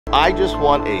I just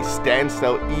want a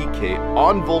standstill EK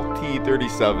on Volk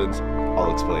T37s.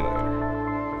 I'll explain later.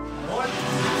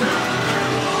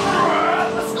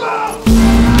 Let's go!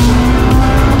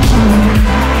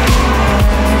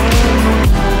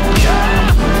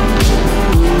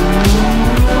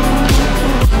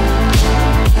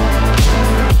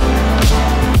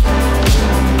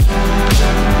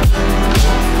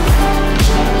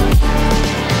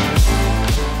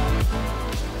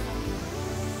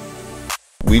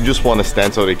 We just want to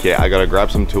stand so EK. I gotta grab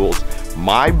some tools.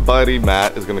 My buddy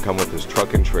Matt is gonna come with his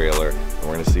truck and trailer, and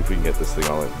we're gonna see if we can get this thing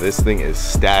on it. This thing is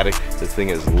static. This thing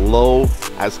is low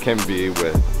as can be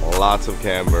with lots of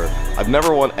camber. I've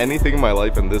never won anything in my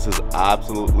life, and this is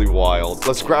absolutely wild.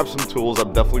 Let's grab some tools.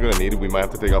 I'm definitely gonna need it. We might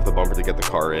have to take off the bumper to get the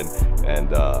car in,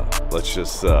 and let's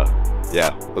just,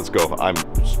 yeah, let's go. I'm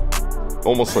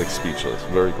almost like speechless,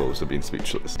 very close to being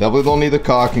speechless. Definitely don't need the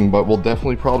caulking, but we'll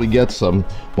definitely probably get some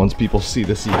once people see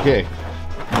this EK.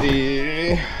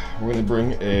 We're gonna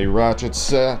bring a ratchet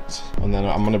set, and then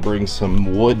I'm gonna bring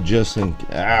some wood just in,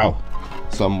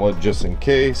 some wood just in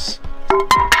case.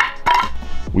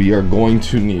 We are going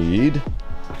to need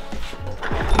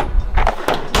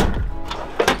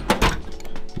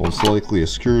most likely a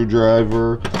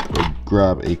screwdriver. We'll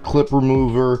grab a clip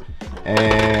remover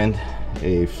and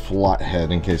a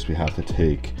flathead in case we have to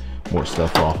take more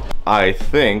stuff off. I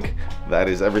think that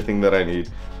is everything that I need.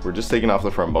 We're just taking off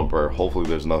the front bumper. Hopefully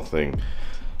there's nothing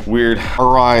weird.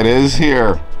 All right, it is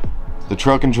here. The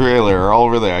truck and trailer are all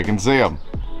over there. I can see them.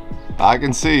 I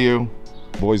can see you.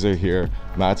 Boys are here.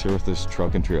 Matt's here with this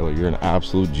truck and trailer. You're an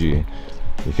absolute G.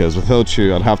 Because without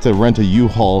you, I'd have to rent a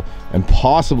U-Haul and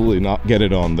possibly not get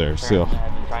it on there. So I've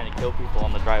been trying to kill people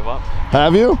on the drive up.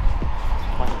 Have you?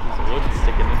 Like a piece of wood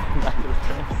sticking in the back of the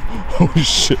trailer. Oh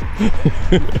shit.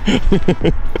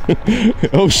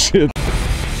 Oh shit.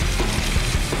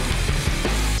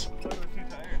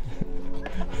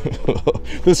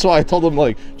 This is why I told him,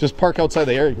 like, just park outside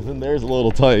the area because then there's a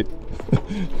little tight.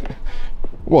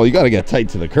 Well, you gotta get tight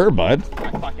to the curb, bud.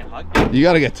 I fucking hugged you. You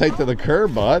gotta get tight to the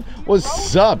curb, bud.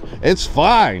 What's up? It's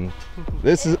fine.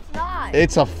 This is,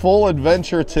 it's a full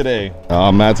adventure today.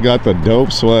 Oh, Matt's got the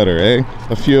dope sweater, eh?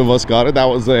 A few of us got it. That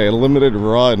was a limited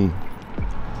run.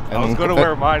 I was gonna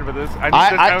wear mine, but this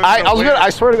I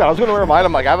swear to God, I was gonna wear mine.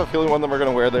 I'm like, I have a feeling one of them are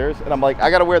gonna wear theirs, and I'm like,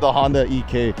 I gotta wear the Honda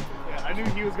EK. Yeah, I knew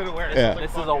he was gonna wear it. Yeah.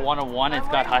 This is a 101. It's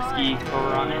got Husky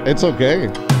cover on it. It's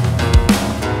okay.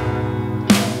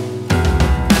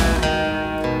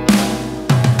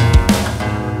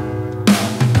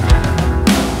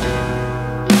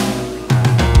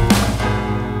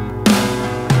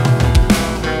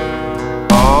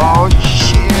 Oh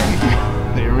shit!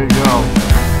 Here we go.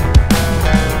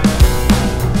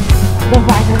 The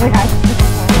visor, the guy.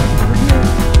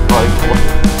 Like what?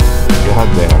 God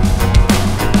damn.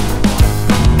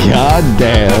 God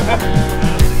damn.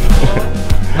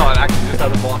 No, it actually just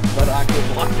had a block. That actually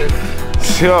blocked it.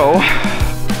 So,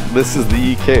 this is the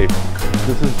EK.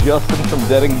 This is Justin from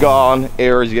Dead and Gone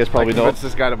Air, as you guys probably know. Convinced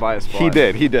this guy to buy a spot. He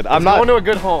did. I'm not going to a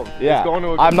good home. Yeah, He's going to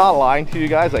a good I'm not lying to you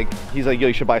guys. Like, he's like, yo,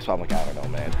 you should buy a spot. I'm like, I don't know,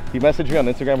 man. He messaged me on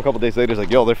Instagram a couple days later. He's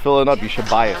like, yo, they're filling up. You should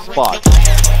buy a spot.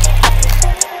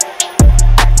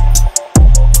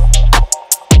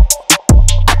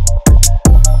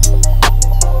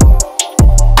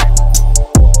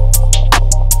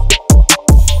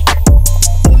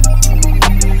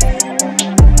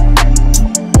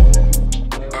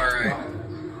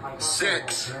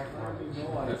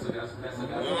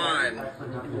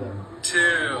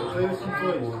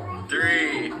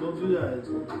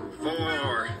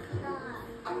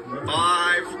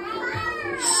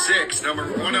 Number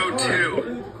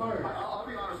 102.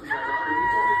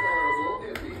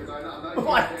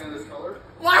 What?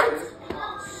 What?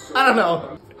 I don't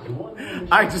know.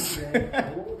 I just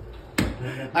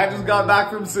got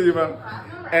back from Civic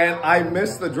and I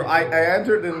missed the draw. I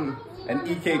entered in an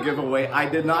EK giveaway. I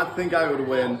did not think I would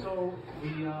win.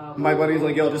 My buddy's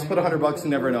like, yo, just put $100, you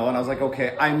never know. And I was like,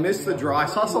 okay. I missed the draw. I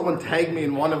saw someone tag me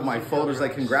in one of my photos,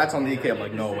 like, congrats on the EK. I'm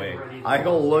like, no way. I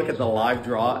go look at the live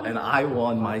draw, and I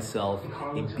won myself a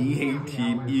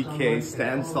B18 EK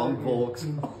Standstill Volks.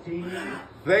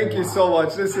 Thank you so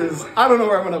much. This is, I don't know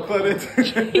where I'm going to put it.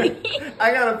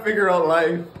 I got to figure out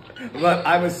life. But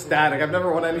I'm ecstatic. I've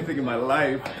never won anything in my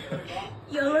life.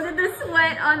 Yo, look at the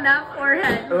sweat on that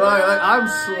forehead. Like, I'm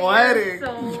sweating.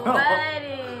 You're sweating.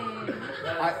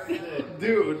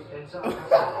 Dude.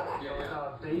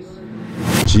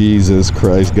 Jesus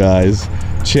Christ, guys.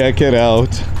 Check it out.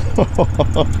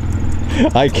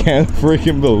 I can't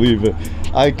freaking believe it.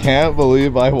 I can't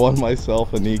believe I won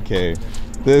myself an EK.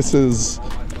 This is,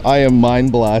 I am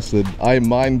mind blasted. I am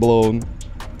mind blown.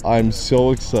 I'm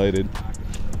so excited.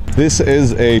 This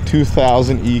is a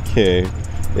 2000 EK.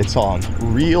 It's on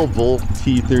real Volt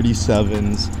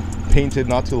T37s, painted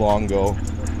not too long ago.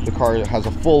 The car has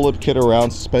a full lip kit around,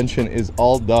 suspension is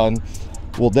all done.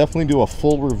 We'll definitely do a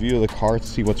full review of the car to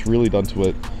see what's really done to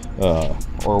it,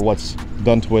 or what's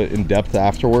done to it in depth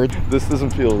afterward. This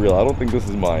doesn't feel real. I don't think this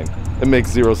is mine. It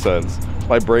makes zero sense.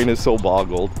 My brain is so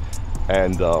boggled.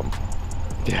 And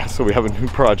yeah, so we have a new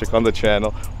project on the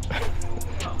channel.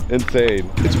 Insane.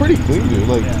 It's pretty clean, dude.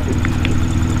 Like,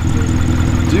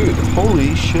 dude,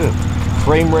 holy shit.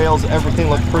 Frame rails, everything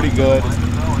looks pretty good.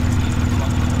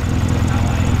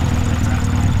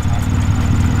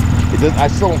 I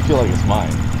still don't feel like it's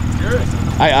mine. Yours.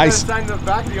 I signed the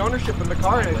back of the ownership in the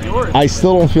car and it's yours. I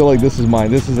still don't feel like this is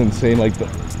mine. This is insane. Like,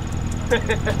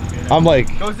 I'm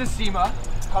like, goes to SEMA,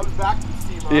 comes back to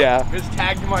SEMA. Yeah. Just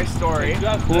tagged my story.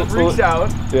 Freaks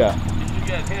out. Yeah. Did you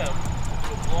get him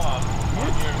to blog on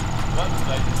your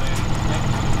website saying thank you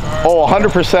for the car? Oh,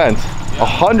 100%.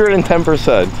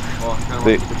 110%. Well, I kind of want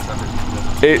to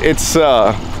keep it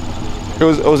separate.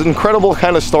 It was an incredible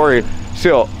kind of story.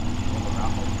 So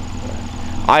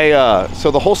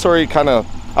so the whole story kind of,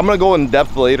 I'm gonna go in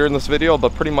depth later in this video,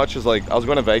 but pretty much is like, I was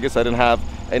going to Vegas. I didn't have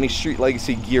any Street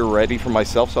Legacy gear ready for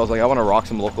myself, so I was like, I want to rock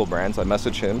some local brands. I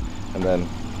messaged him, and then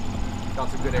got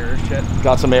some good air shit.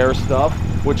 Got some air stuff,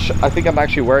 which I think I'm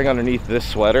actually wearing underneath this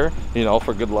sweater, you know,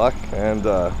 for good luck. And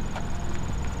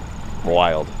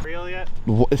wild. Real yet?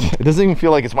 It doesn't even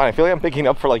feel like it's mine. I feel like I'm picking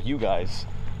up for like you guys.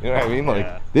 You know what I mean?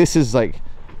 Like, this is like,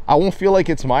 I won't feel like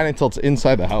it's mine until it's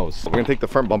inside the house. We're gonna take the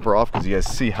front bumper off because you guys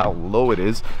see how low it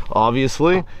is,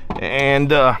 obviously.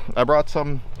 And I brought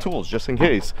some tools just in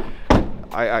case.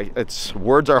 It's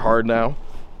words are hard now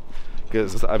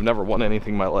because I've never won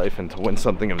anything in my life, and to win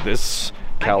something of this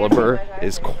caliber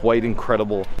is quite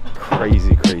incredible.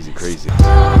 Crazy, crazy, crazy.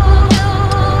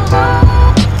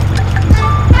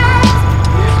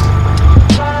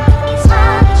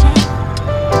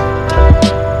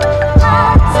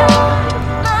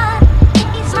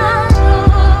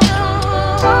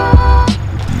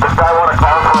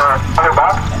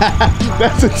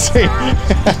 That's insane.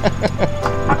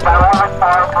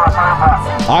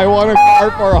 I want a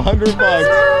car for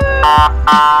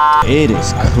 $100. It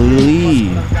is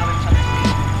clean.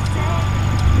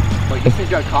 Like, this thing's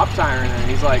got a cop siren in it.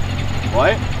 He's like,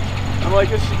 what? I'm like,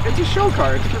 it's a show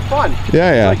car. It's for fun.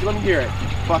 Yeah. He's like, let me hear it.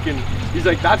 Fucking. He's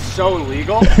like, that's so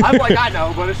illegal. I'm like, I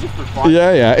know, but it's just for fun.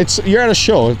 Yeah. You're at a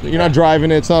show. You're not driving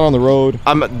it. It's not on the road.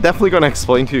 I'm definitely going to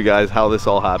explain to you guys how this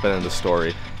all happened in the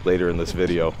story later in this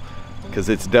video, because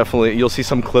it's definitely, you'll see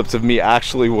some clips of me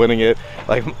actually winning it.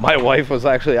 Like, my wife was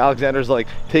actually, Alexander's like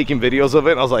taking videos of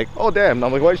it, and I was like, oh damn. And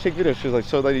I'm like, why did you take videos? She's like,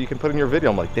 so that you can put in your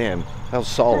video. I'm like, damn, that was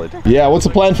solid. Yeah, what's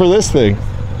the plan for this thing?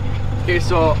 Okay,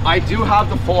 so I do have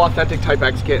the full authentic Type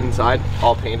X kit inside,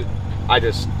 all painted. I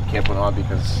just can't put it on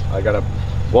because I gotta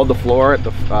weld the floor at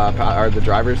the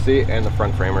driver's seat and the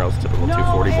front frame rails. Typical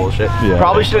 240 bullshit. Yeah.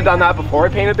 Probably should have done that before I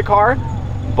painted the car,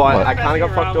 but I kind of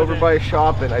got fucked over by a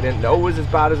shop and I didn't know it was as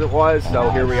bad as it was. So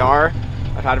here we are.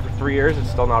 I've had it for 3 years. It's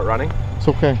still not running. It's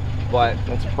okay. But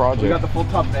that's a project. We got the full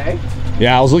top bay.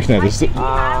 Yeah, I was looking at this.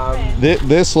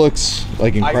 This looks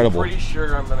like incredible. I'm pretty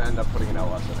sure I'm gonna end up putting an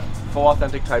LS in it. Full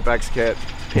authentic Type X kit.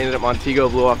 Painted at Montego,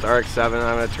 blew off the RX-7.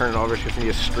 I'm gonna turn it over. It's gonna be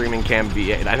a screaming cam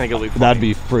V8. I think it'll be funny. That'd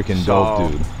be freaking dope,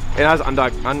 dude. It has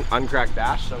uncracked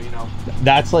dash, so you know.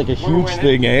 That's like a huge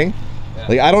thing, eh? Yeah.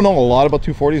 Like, I don't know a lot about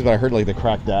 240s, but I heard like the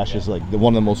cracked dash is like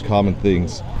one of the most common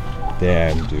things.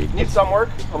 Damn, dude. Needs some work,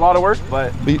 a lot of work,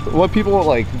 but what people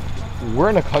like, we're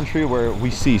in a country where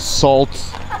we see salt,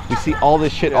 we see all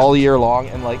this shit all year long,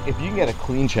 and like, if you can get a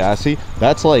clean chassis,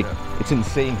 that's like, it's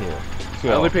insane here. So,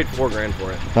 I only paid $4 grand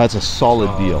for it. That's a solid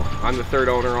deal. I'm the third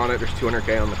owner on it. There's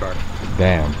 200K on the car.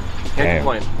 Damn. Can't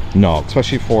complain. No,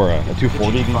 especially for a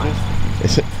 240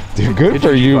 diesel. Dude, good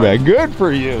for you, man. Good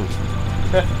for you.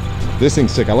 This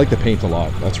thing's sick. I like the paint a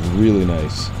lot. That's really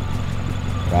nice.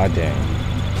 God damn.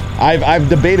 I've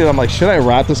debated. I'm like, should I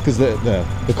wrap this? Because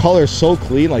the color is so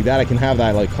clean like that. I can have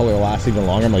that like color last even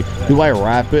longer. I'm like, do I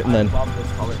wrap it? And then I love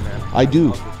this color, man. I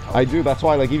do. I do. That's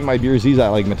why like even my BRZ's at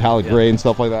like metallic gray and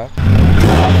stuff like that.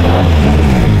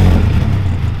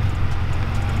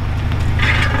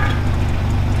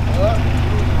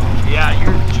 Yeah,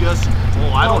 you're just.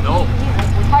 Oh, I don't know.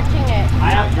 He's touching it.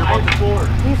 You're on the floor.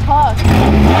 He's hooked. I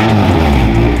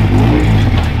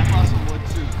saw some wood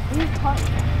too. He's hooked.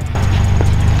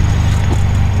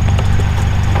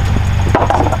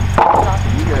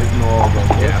 You guys know all about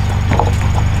this. Yeah.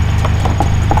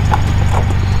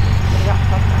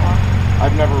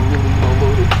 I've never really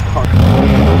loaded car.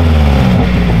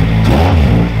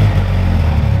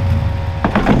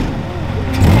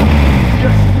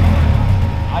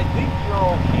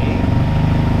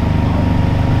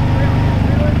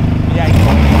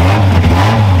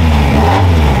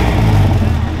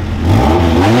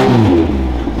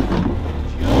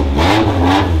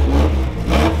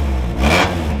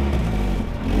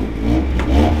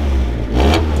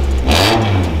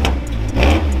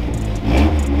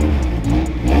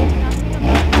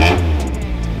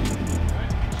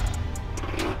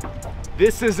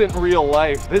 This isn't real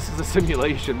life. This is a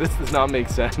simulation. This does not make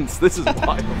sense. This is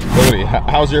wild. Cody,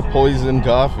 how's your poison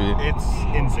coffee? It's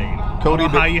insane. Cody, I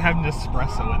don't know how you have an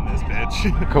espresso in this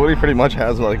bitch. Cody pretty much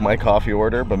has like my coffee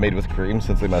order, but made with cream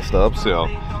since they messed up. So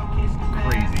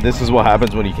Crazy. this is what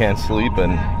happens when you can't sleep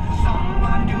and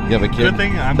you have a kid. Good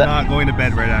thing I'm not going to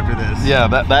bed right after this. Yeah,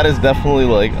 that is definitely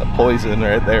like a poison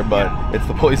right there, but it's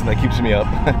the poison that keeps me up.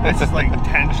 This is like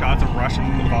 10 shots of Russian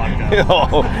vodka.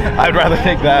 Oh, I'd rather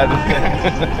take that.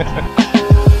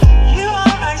 You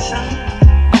are my sun.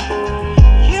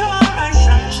 You are my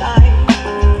sunshine.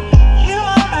 You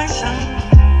are my sun.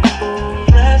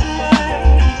 Red and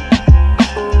white.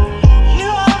 You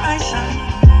are my sun.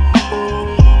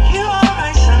 You are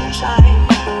my sunshine.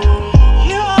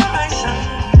 You are my sun.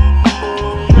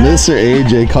 Mr.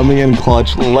 AJ coming in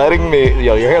clutch, letting me.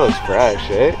 Yo, your hair looks fresh,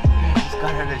 eh?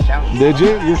 Did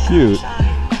you? You're cute.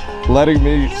 Letting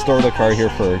me store the car here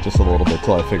for just a little bit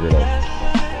till I figure it out.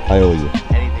 I owe you.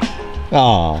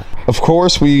 Ah, of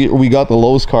course we got the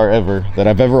lowest car ever that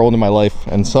I've ever owned in my life,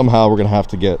 and somehow we're gonna have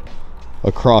to get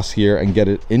across here and get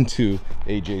it into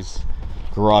AJ's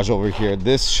garage over here.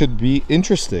 This should be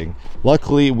interesting.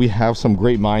 Luckily, we have some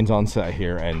great minds on set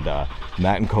here, and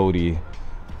Matt and Cody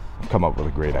come up with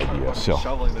a great idea. So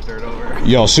Shoveling the dirt over.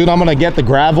 yo, soon I'm gonna get the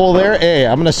gravel there. Hey,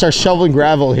 I'm gonna start shoveling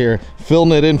gravel here,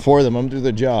 filling it in for them. I'm gonna do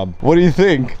the job. What do you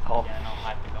think?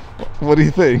 What do you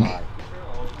think?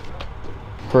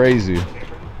 Crazy.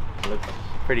 Looks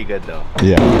pretty good though.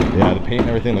 Yeah, the paint and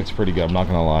everything looks pretty good, I'm not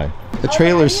gonna lie. The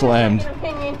trailer slammed.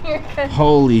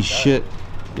 Holy shit.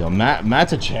 Yo,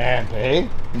 Matt's a champ, eh?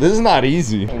 This is not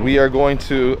easy. We are going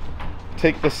to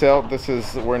take this out.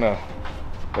 We're in a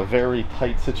very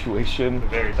tight situation.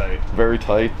 Very tight. Very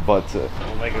tight, but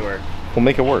We'll make it work. we'll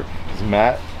make it work. 'Cause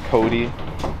Matt, Cody,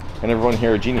 and everyone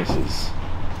here are geniuses.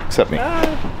 Except me.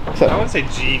 Except I wouldn't say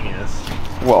genius.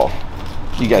 well,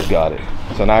 you guys got it.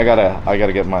 So now I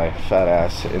gotta get my fat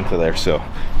ass into there. So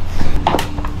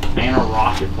I'm gonna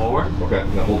rock it forward. okay,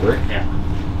 now hold brake. Yeah.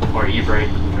 Or e-brake,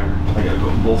 whatever. I gotta go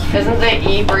both feet. Isn't the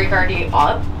e-brake already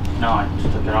up? No, I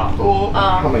just took it off.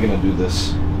 How am I gonna do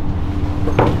this?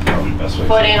 Probably the best way.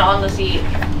 Foot in on the seat.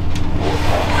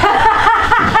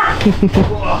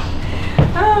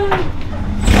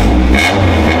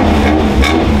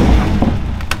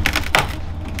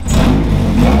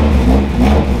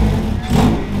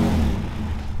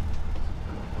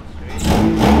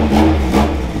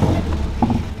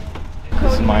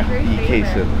 This is my EK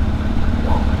Civic.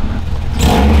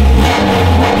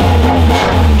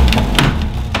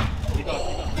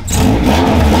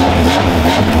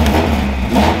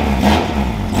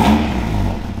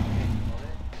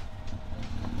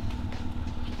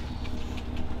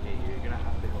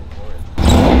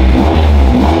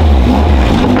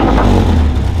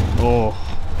 Oh.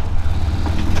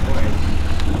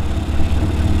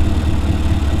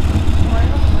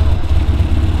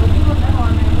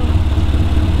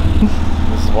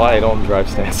 This is why I don't drive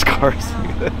stance cars.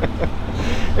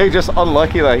 Hey, just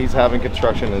unlucky that he's having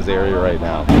construction in his area right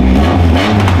now.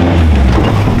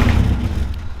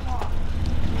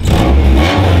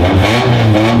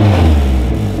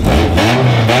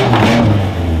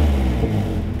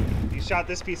 You shot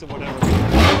this piece of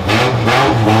whatever.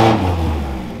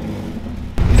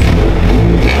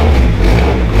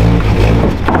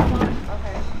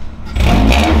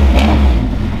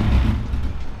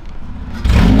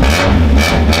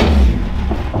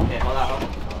 Okay, hold on.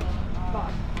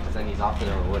 Because then he's off to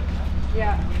the wood.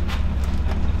 Yeah.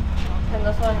 And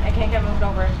this one, I can't get moved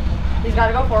over. He's got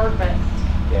to go forward, but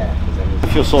Yeah, because then he's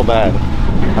I feel so bad.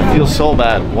 I feel so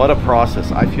bad. What a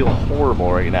process. I feel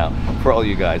horrible right now for all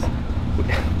you guys.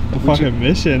 Fucking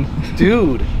mission.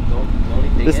 Dude, the only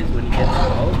thing This- is when he gets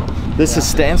low. this is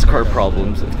stance car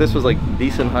problems. If this was like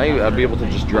decent height, I'd be able to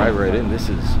just drive right in. This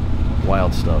is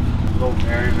wild stuff. Go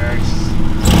very, very.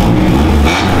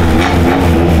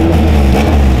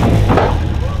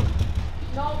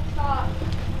 no, stop.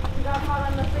 You got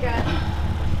caught on this again.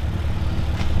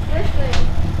 This thing.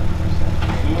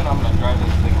 Soon I'm gonna drive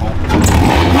this thing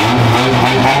home.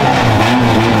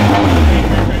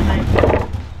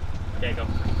 Okay, go.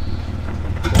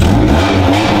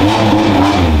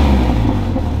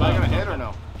 Am I gonna hit or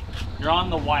no? You're on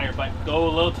the wire, but go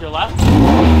a little to your left.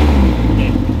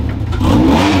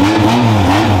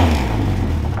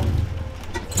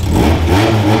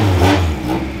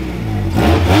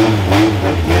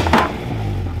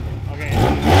 Okay.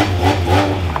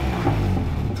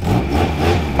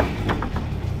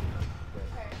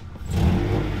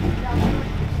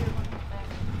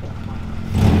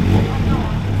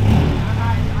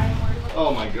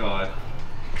 Oh my god.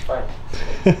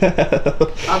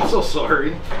 I'm so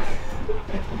sorry.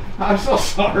 I'm so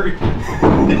sorry.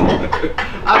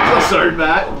 I'm so sorry,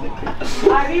 Matt.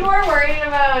 I'd be more worried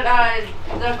about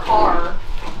the car.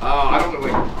 Oh, I don't know.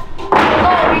 Like,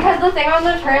 No, because the thing on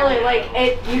the trailer, like,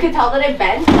 you could tell that it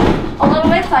bent a little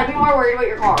bit, so I'd be more worried about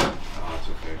your car. oh, it's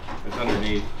okay. It's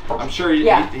underneath. I'm sure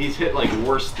he's hit like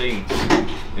worse things.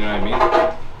 You know what I mean?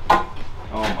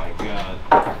 Oh my god.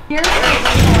 Here's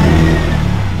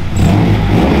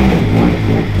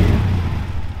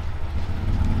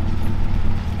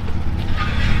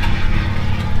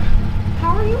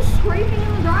How are you scraping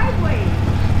in the driveway?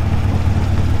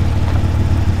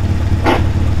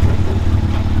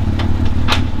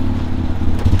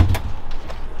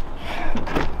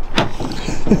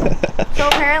 So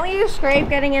apparently you scrape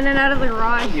getting in and out of the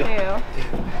garage too.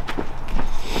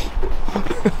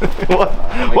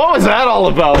 What was that all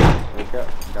about?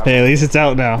 Hey, at least it's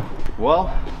out now. Well,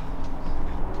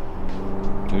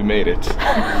 we made it.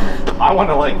 I want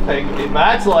to like thank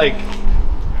Matt's like.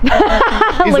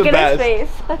 He's Look the at best. his face.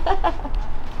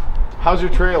 How's your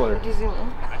trailer? Did you zoom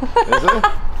in? Is it?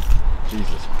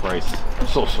 Jesus Christ. I'm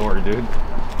so sorry, dude.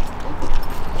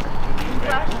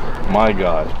 My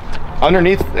God.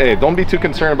 Underneath, hey, don't be too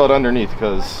concerned about underneath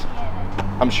because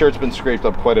I'm sure it's been scraped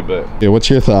up quite a bit. Yeah, what's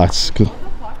your thoughts? It's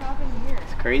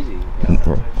crazy. $100.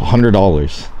 For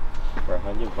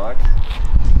 $100,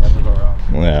 never go wrong.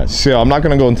 Yeah, so I'm not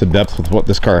gonna go into depth with what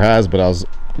this car has, but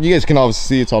you guys can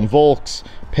obviously see it's on Volks,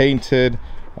 painted.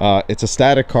 It's a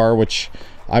static car, which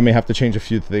I may have to change a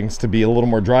few things to be a little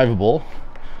more drivable,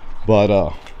 but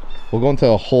we'll go into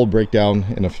a whole breakdown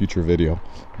in a future video.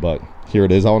 But here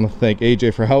it is. I want to thank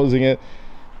AJ for housing it,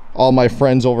 all my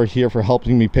friends over here for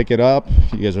helping me pick it up.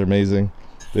 You guys are amazing.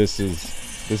 This is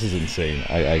insane.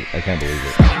 I can't believe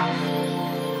it.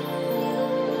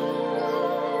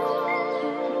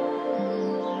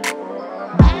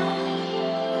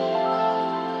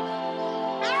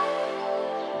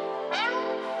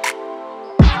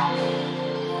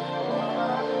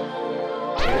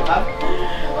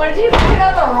 What did you pick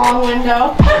out the wrong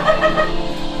window?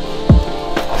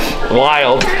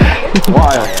 Wild.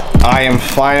 Wild. I am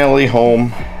finally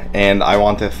home, and I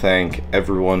want to thank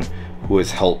everyone who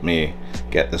has helped me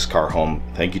get this car home.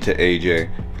 Thank you to AJ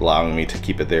for allowing me to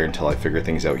keep it there until I figure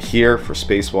things out here for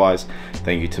space-wise.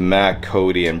 Thank you to Matt,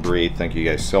 Cody, and Bree. Thank you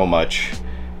guys so much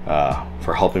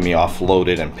for helping me offload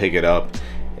it and pick it up.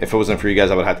 If it wasn't for you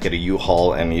guys, I would have to get a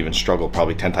U-Haul and even struggle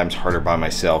probably 10 times harder by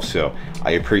myself. So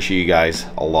I appreciate you guys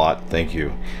a lot. Thank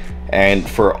you. And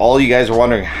for all you guys are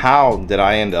wondering, how did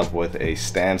I end up with a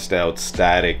Standout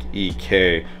Static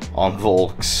EK on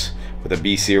Volks with a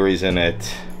B series in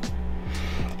it?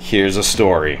 Here's a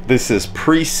story. This is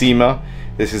pre-SEMA.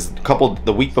 This is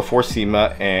the week before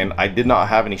SEMA, and I did not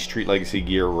have any Street Legacy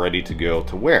gear ready to go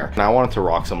to wear. And I wanted to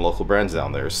rock some local brands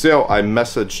down there. So I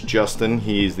messaged Justin,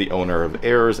 he's the owner of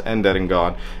Errors and Dead and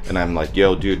Gone, and I'm like,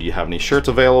 yo, dude, do you have any shirts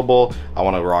available? I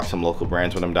want to rock some local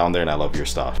brands when I'm down there, and I love your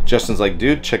stuff. Justin's like,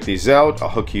 dude, check these out. I'll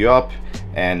hook you up,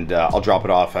 and I'll drop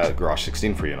it off at Garage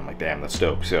 16 for you. And I'm like, damn, that's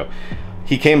dope. So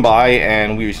he came by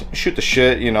and we shoot the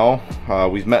shit, you know.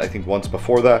 We've met, I think, once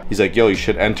before that. He's like, yo, you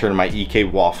should enter in my EK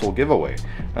waffle giveaway.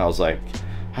 And I was like,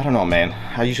 I don't know, man.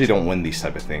 I usually don't win these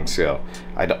type of things, so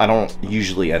I don't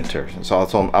usually enter. So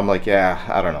I'm like, yeah,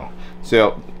 I don't know.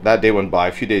 So that day went by.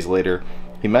 A few days later,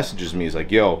 he messages me. He's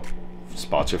like, yo,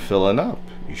 spots are filling up.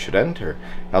 You should enter.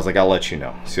 I was like, I'll let you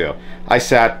know. So I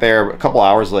sat there. A couple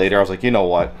hours later, I was like, you know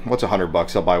what? What's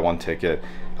 $100? I'll buy one ticket.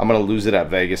 I'm gonna lose it at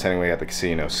Vegas anyway at the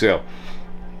casino. So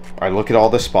I look at all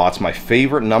the spots. My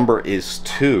favorite number is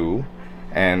 2,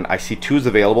 and I see 2 is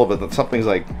available, but then something's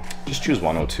like, just choose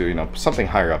 102, you know, something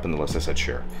higher up in the list. I said,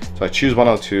 sure. So I choose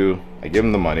 102, I give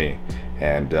him the money,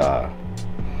 and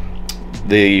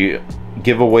the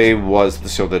giveaway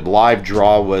was, so the live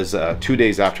draw was 2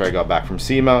 days after I got back from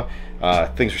SEMA.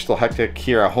 Things were still hectic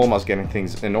here at home. I was getting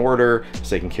things in order,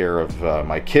 taking care of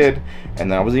my kid,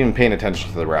 and then I wasn't even paying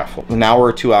attention to the raffle. An hour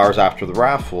or 2 hours after the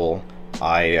raffle,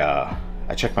 I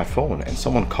checked my phone and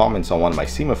someone comments on one of my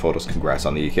SEMA photos, congrats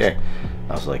on the EK.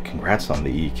 I was like, congrats on the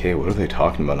EK, what are they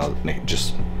talking about? And it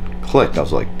just clicked. I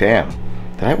was like, damn,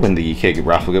 did I win the EK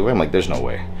raffle giveaway? I'm like, there's no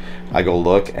way. I go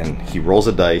look, and he rolls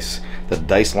a dice. The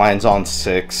dice lands on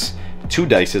 6. 2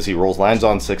 dices, he rolls, lands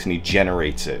on 6, and he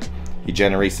generates it. He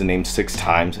generates the name 6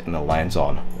 times, and it lands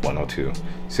on 102.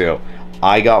 So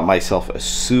I got myself a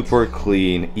super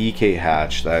clean EK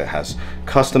hatch that has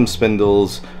custom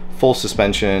spindles, full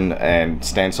suspension, and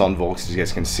stance on Volks, as you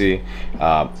guys can see.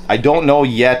 I don't know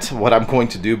yet what I'm going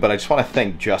to do, but I just want to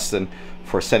thank Justin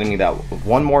for sending me that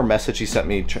one more message he sent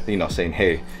me, you know, saying,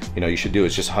 hey, you know, you should do it.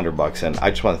 It's just $100, and I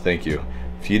just want to thank you.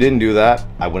 If you didn't do that,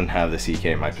 I wouldn't have this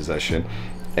EK in my possession.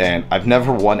 and I've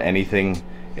never won anything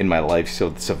in my life, so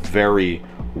it's a very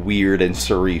weird and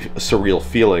surreal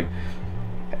feeling.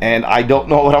 And I don't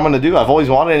know what I'm gonna do. I've always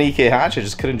wanted an EK hatch. I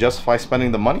just couldn't justify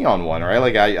spending the money on one, right?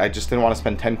 Like I just didn't want to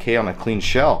spend 10K on a clean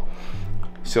shell.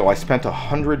 So I spent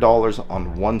 $100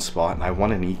 on one spot, and I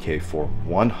won an EK for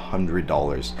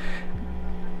 $100.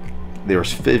 There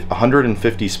was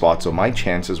 150 spots, so my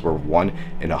chances were 1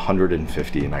 in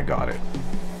 150, and I got it.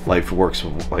 Life works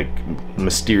like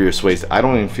mysterious ways. I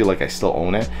don't even feel like I still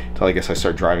own it until I guess I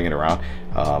start driving it around.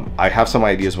 I have some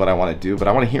ideas what I want to do, but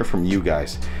I want to hear from you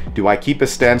guys. Do I keep a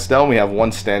standstill? We have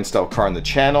one standstill car on the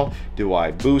channel. Do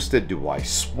I boost it? Do I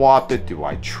swap it? Do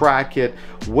I track it?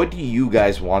 What do you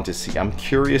guys want to see? I'm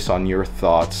curious on your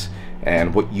thoughts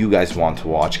and what you guys want to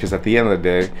watch, because at the end of the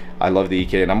day, I love the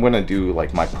EK, and I'm gonna do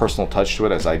like my personal touch to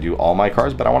it as I do all my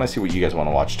cars, but I want to see what you guys want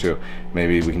to watch too.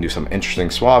 Maybe we can do some interesting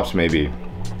swaps. Maybe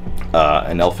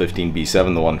an L15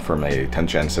 B7, the one from a 10th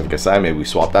gen Civic SI, maybe we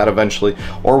swap that eventually,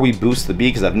 or we boost the B,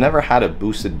 because I've never had a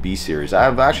boosted B series.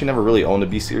 I've actually never really owned a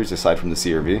B series aside from the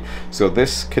CRV, so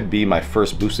this could be my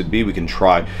first boosted B. We can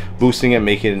try boosting it,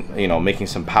 making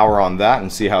some power on that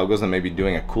and see how it goes, and maybe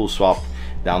doing a cool swap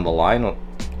down the line.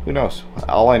 Who knows?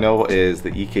 All I know is the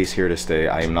EK's here to stay.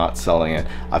 I am not selling it.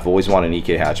 I've always wanted an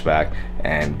EK hatchback,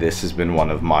 and this has been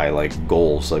one of my like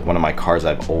goals, like one of my cars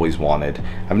I've always wanted.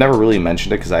 I've never really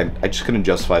mentioned it because I just couldn't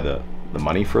justify the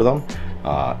money for them.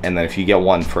 And then if you get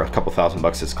one for a couple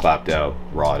 $1,000, it's clapped out,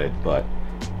 rotted. But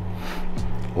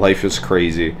life is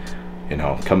crazy, you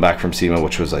know. Come back from SEMA,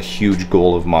 which was a huge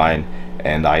goal of mine,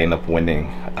 and I end up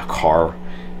winning a car,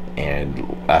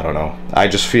 and I don't know. I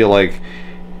just feel like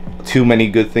too many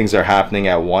good things are happening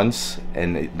at once,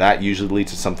 and that usually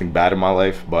leads to something bad in my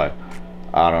life. But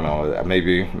I don't know,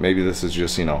 maybe this is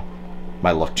just, you know, my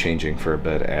luck changing for a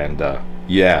bit. And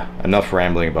yeah, enough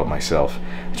rambling about myself.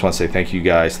 I just want to say thank you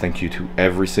guys. Thank you to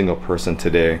every single person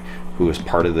today who is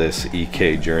part of this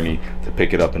EK journey to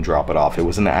pick it up and drop it off. It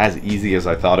wasn't as easy as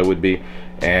I thought it would be,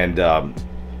 and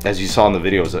as you saw in the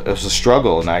video, it was a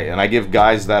struggle, and I give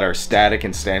guys that are static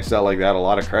and standstill like that a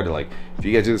lot of credit. Like, if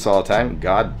you guys do this all the time,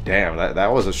 god damn,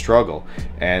 that was a struggle,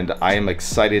 and I am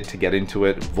excited to get into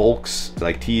it. Volks,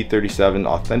 like TE37,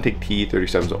 authentic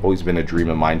TE37 has always been a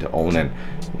dream of mine to own, and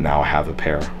now I have a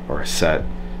pair or a set.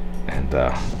 And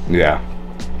yeah,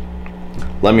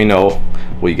 let me know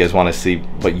what you guys want to see,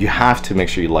 but you have to make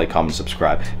sure you like, comment,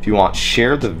 subscribe. If you want,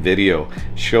 share the video,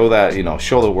 show that, you know,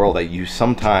 show the world that you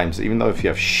sometimes, even though if you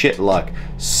have shit luck,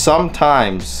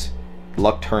 sometimes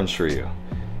luck turns for you.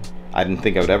 I didn't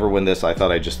think I would ever win this. I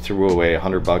thought I just threw away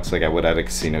 $100 like I would at a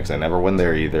casino, because I never win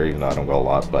there either, even though I don't go a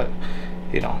lot. But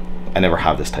you know, I never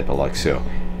have this type of luck. So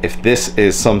if this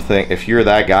is something, if you're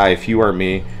that guy, if you are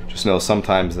me, just know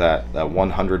sometimes that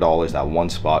 $100, that one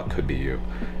spot could be you.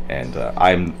 And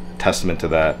I'm testament to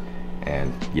that.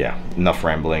 And yeah, enough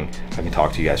rambling. I can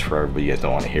talk to you guys forever, but you guys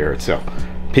don't want to hear it. So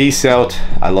peace out.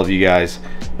 I love you guys.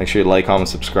 Make sure you like, comment,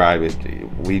 subscribe.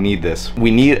 We need this.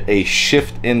 We need a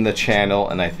shift in the channel,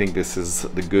 and I think this is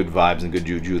the good vibes and good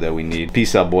juju that we need.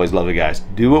 Peace out, boys. Love you guys.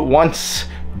 Do it once,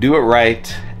 do it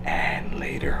right,